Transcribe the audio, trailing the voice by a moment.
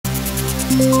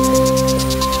An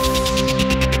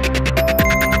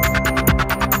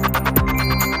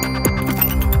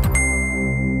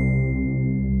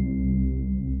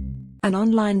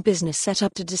online business set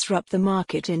up to disrupt the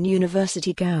market in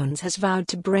university gowns has vowed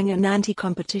to bring an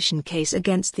anti-competition case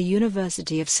against the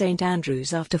University of St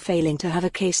Andrews after failing to have a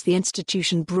case the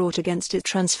institution brought against it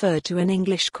transferred to an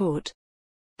English court.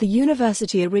 The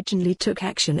university originally took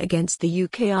action against the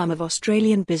UK arm of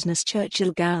Australian business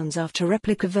Churchill Gowns after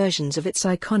replica versions of its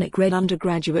iconic red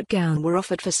undergraduate gown were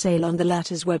offered for sale on the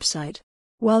latter's website.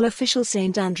 While official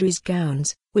St Andrews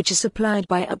gowns, which are supplied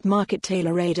by upmarket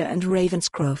tailor Ede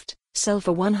Ravenscroft, sell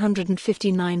for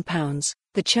 £159,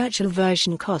 the Churchill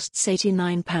version costs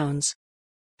 £89.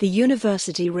 The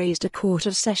university raised a Court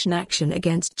of Session action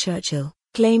against Churchill,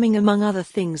 claiming among other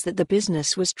things that the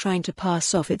business was trying to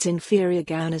pass off its inferior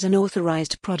gown as an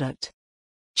authorised product.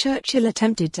 Churchill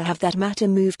attempted to have that matter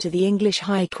moved to the English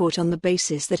High Court on the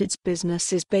basis that its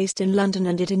business is based in London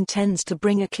and it intends to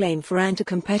bring a claim for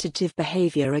anti-competitive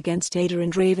behaviour against Ede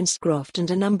Ravenscroft and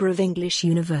a number of English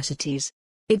universities.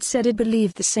 It said it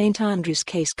believed the St Andrews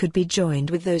case could be joined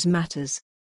with those matters.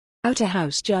 Outer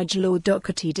House Judge Lord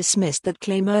Doherty dismissed that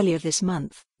claim earlier this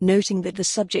month, noting that the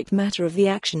subject matter of the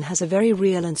action has a very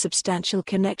real and substantial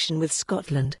connection with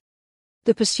Scotland.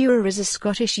 The pursuer is a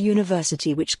Scottish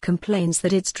university which complains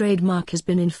that its trademark has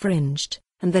been infringed,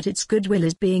 and that its goodwill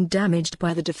is being damaged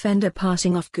by the defender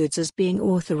passing off goods as being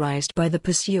authorised by the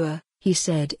pursuer, he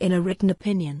said in a written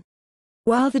opinion.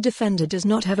 While the defender does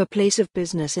not have a place of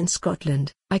business in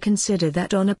Scotland, I consider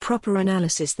that on a proper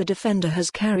analysis the defender has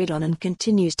carried on and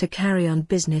continues to carry on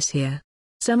business here.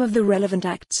 Some of the relevant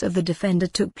acts of the defender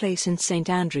took place in St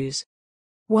Andrews.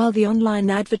 While the online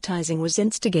advertising was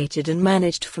instigated and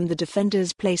managed from the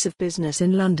defender's place of business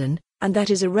in London, and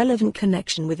that is a relevant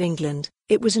connection with England,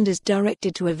 it was and is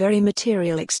directed to a very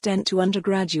material extent to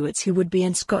undergraduates who would be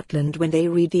in Scotland when they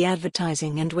read the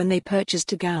advertising and when they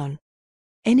purchased a gown.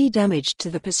 Any damage to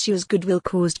the pursuer's goodwill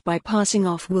caused by passing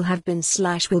off will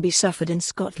be suffered in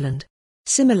Scotland.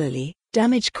 Similarly,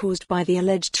 damage caused by the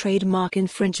alleged trademark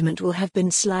infringement will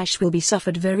be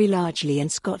suffered very largely in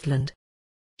Scotland.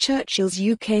 Churchill's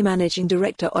UK Managing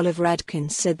Director Oliver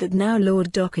Adkins said that now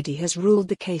Lord Doherty has ruled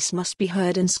the case must be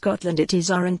heard in Scotland, it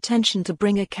is our intention to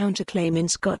bring a counterclaim in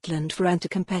Scotland for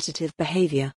anti-competitive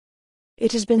behaviour.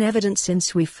 It has been evident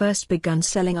since we first begun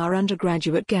selling our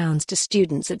undergraduate gowns to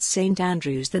students at St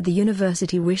Andrews that the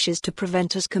university wishes to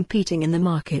prevent us competing in the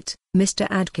market, Mr.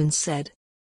 Adkins said.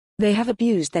 They have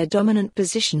abused their dominant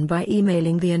position by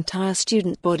emailing the entire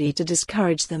student body to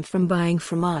discourage them from buying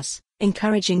from us,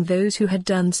 encouraging those who had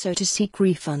done so to seek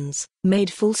refunds,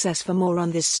 made full cess. For more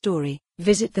on this story,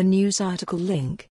 visit the news article link.